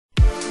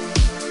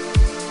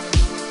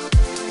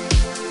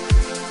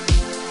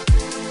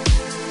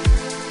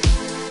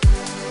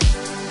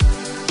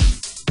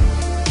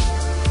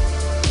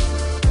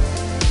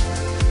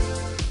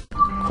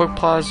quick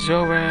pause is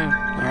over.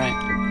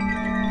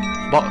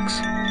 Alright. Box.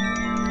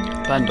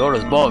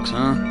 Pandora's box,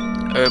 huh?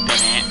 Open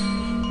it.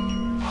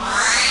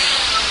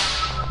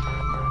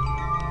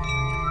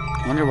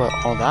 I wonder what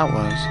all that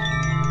was.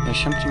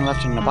 There's something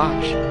left in the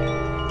box.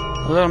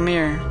 A little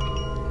mirror.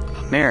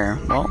 A mirror?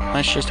 Well,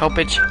 let's just hope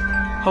it's...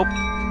 hope.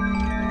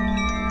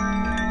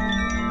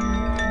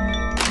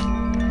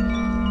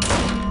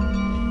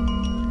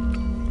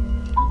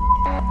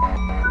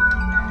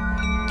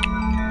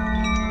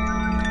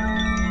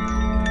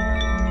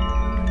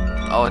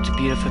 Oh, it's a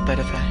beautiful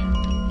butterfly.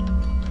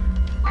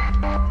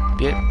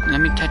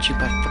 Let me touch you,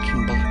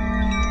 fucking bullet.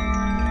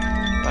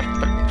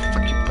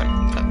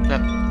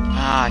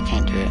 Ah, I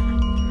can't do it.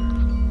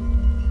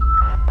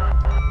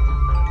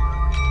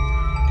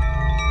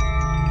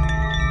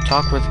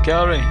 Talk with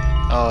Gary.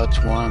 Oh,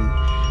 it's warm.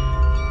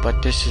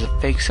 But this is a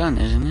fake sun,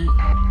 isn't it?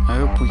 I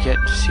hope we get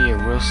to see a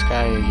real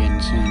sky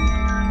again soon.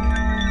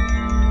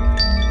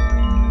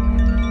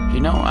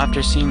 You know,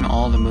 after seeing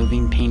all the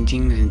moving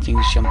paintings and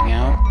things jumping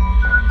out,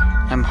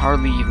 I'm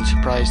hardly even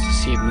surprised to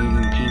see a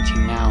moving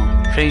painting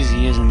now.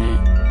 Crazy, isn't it?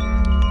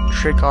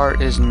 Trick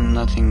art is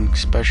nothing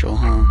special,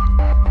 huh?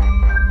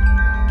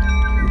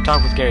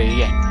 Talk with Gary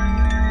again.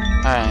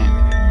 Alright.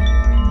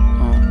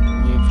 Well,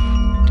 we've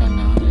done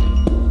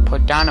that.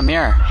 Put down a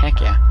mirror.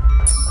 Heck yeah.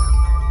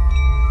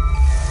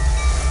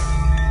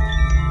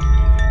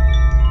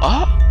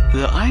 Oh!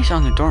 The ice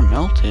on the door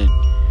melted.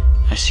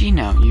 I see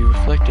now. You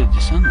reflected the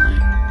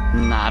sunlight.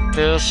 Not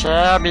too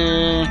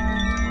shabby.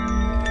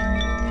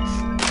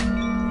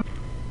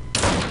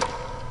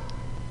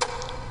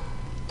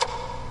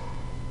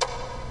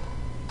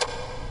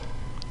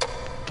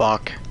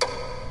 Fuck.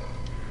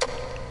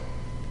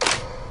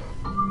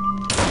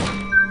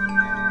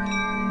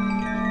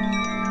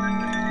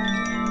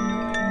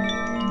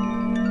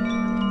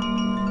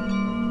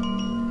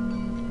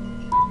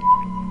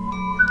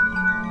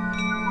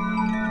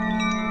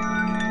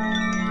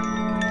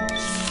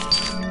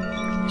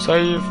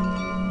 Save.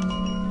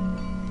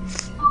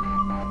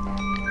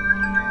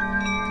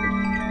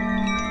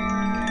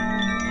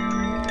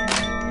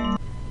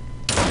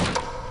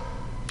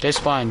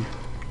 This one.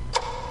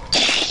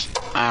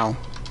 Ow.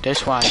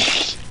 This one.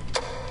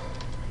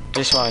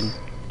 This one.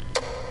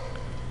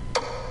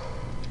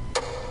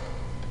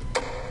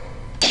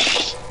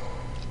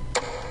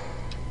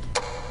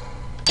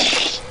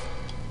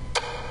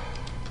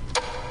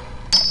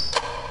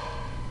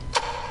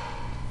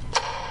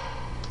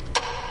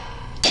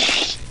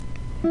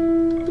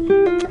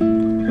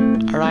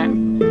 Alright.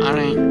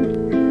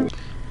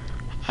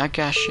 I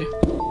got you.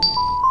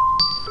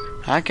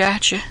 I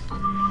got you.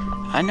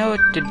 I know what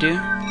to do.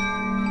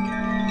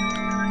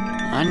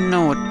 I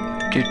know what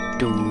to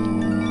do.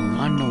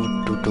 I know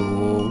what to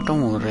do.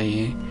 Don't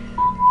worry.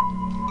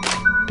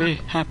 Be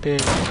happy.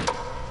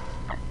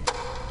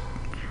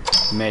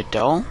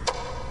 Metal.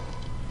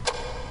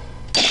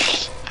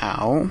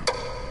 Ow.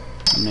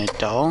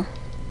 Metal.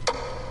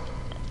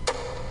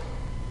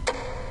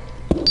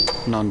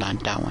 No,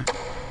 not that one.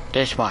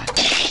 This one.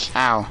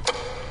 Ow.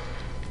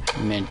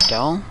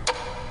 Metal.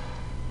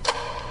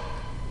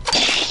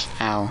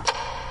 Ow.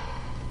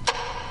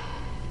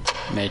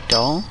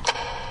 Metal.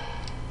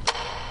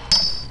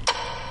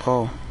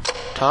 Oh,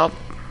 top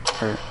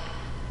or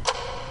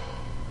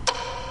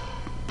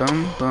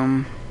boom,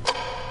 boom.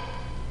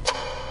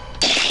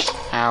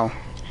 Ow.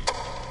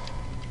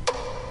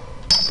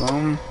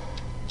 Boom.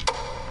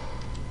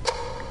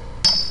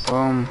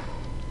 Boom.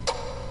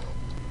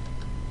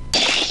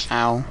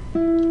 Ow.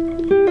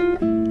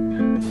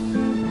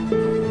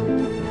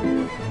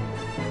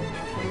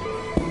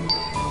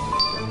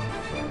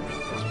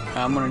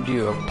 I'm gonna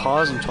do a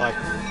pause until I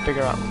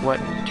figure out what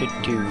to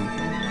do.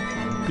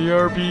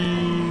 BRB.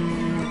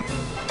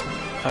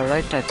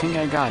 Alright, I think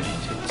I got it.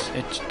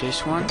 It's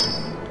this one.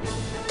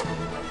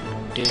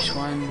 This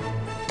one.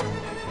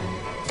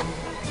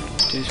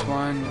 This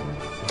one.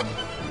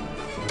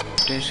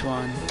 This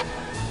one.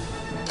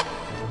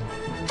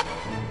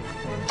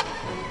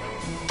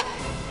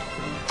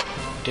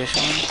 This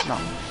one? No,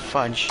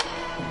 fudge.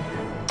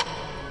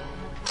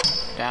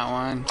 That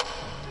one.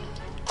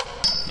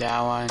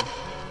 That one.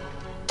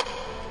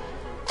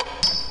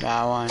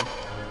 That one.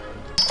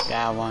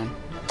 That one.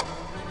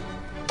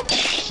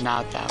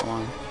 Not that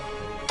one.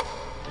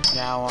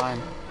 That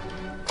one.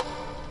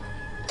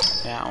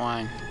 That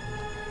one.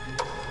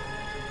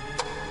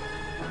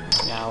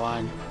 That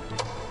one.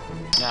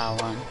 That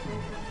one.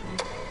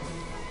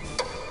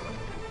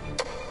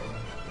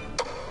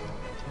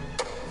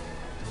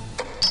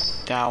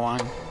 That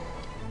one.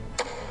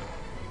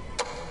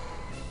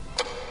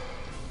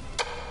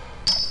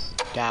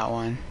 That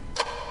one.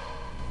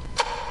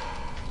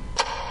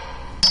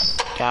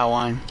 That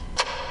one.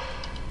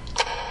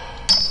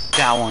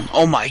 That one.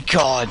 Oh my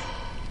god!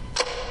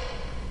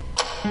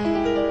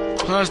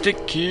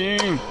 Plastic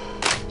King!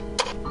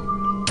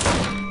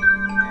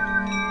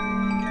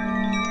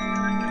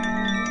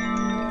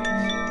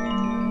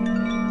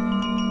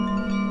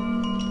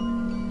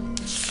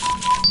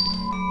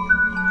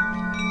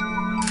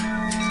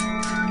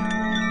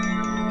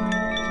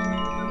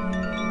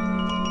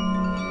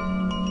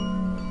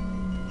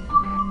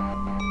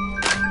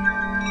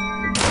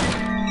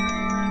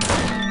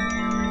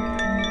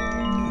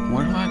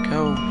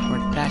 go for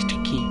the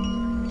plastic key.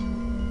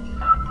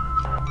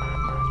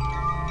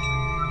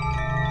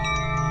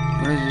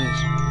 What is this?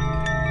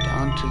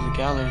 Down to the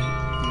gallery.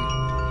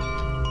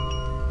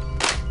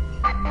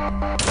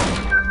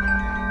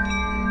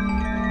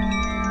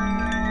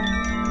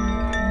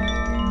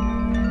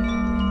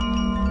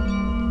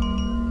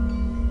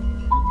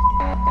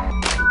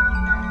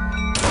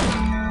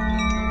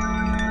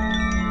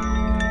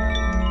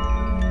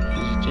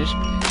 Is it this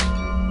place?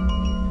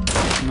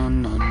 No,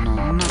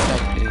 not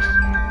that place.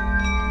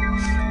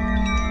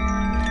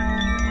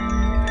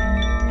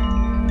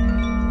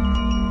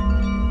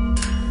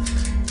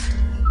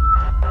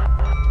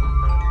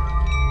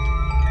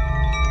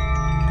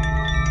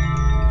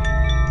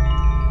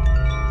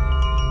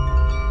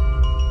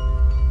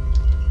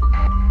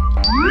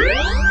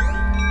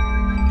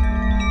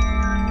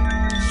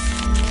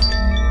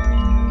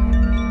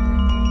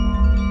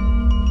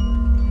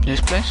 This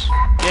place?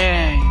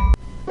 Yay!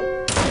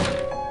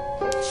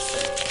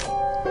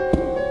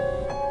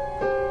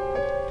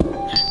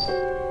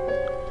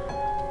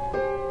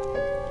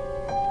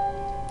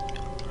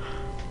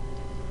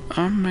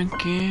 Oh my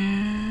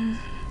god.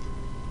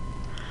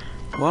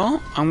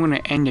 Well, I'm gonna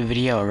end the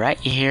video right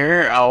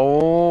here.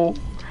 Oh,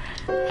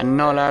 I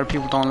know a lot of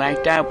people don't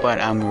like that,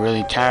 but I'm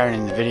really tired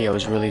and the video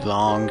is really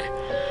long.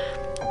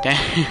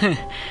 And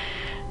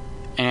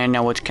I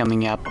know what's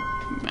coming up.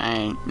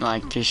 And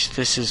like this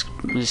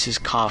is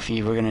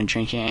coffee. We're gonna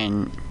drink it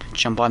and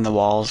jump on the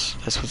walls.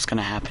 That's what's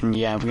gonna happen.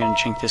 Yeah, we're gonna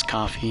drink this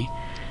coffee.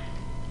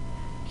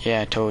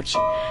 Yeah, toads.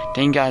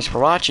 Thank you guys for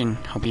watching.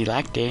 Hope you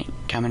liked it.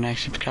 Comment, like,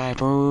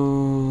 subscribe.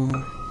 Ooh.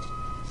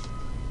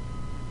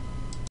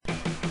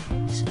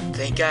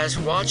 Thank you guys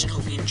for watching.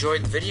 Hope you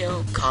enjoyed the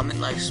video. Comment,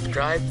 like,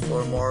 subscribe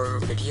for more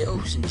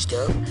videos and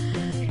stuff.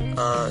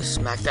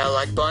 Smack that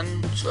like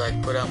button so I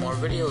can put out more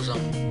videos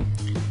on.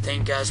 Thank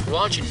you guys for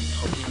watching.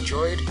 Hope you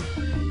enjoyed.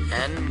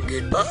 And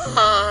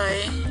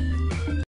goodbye.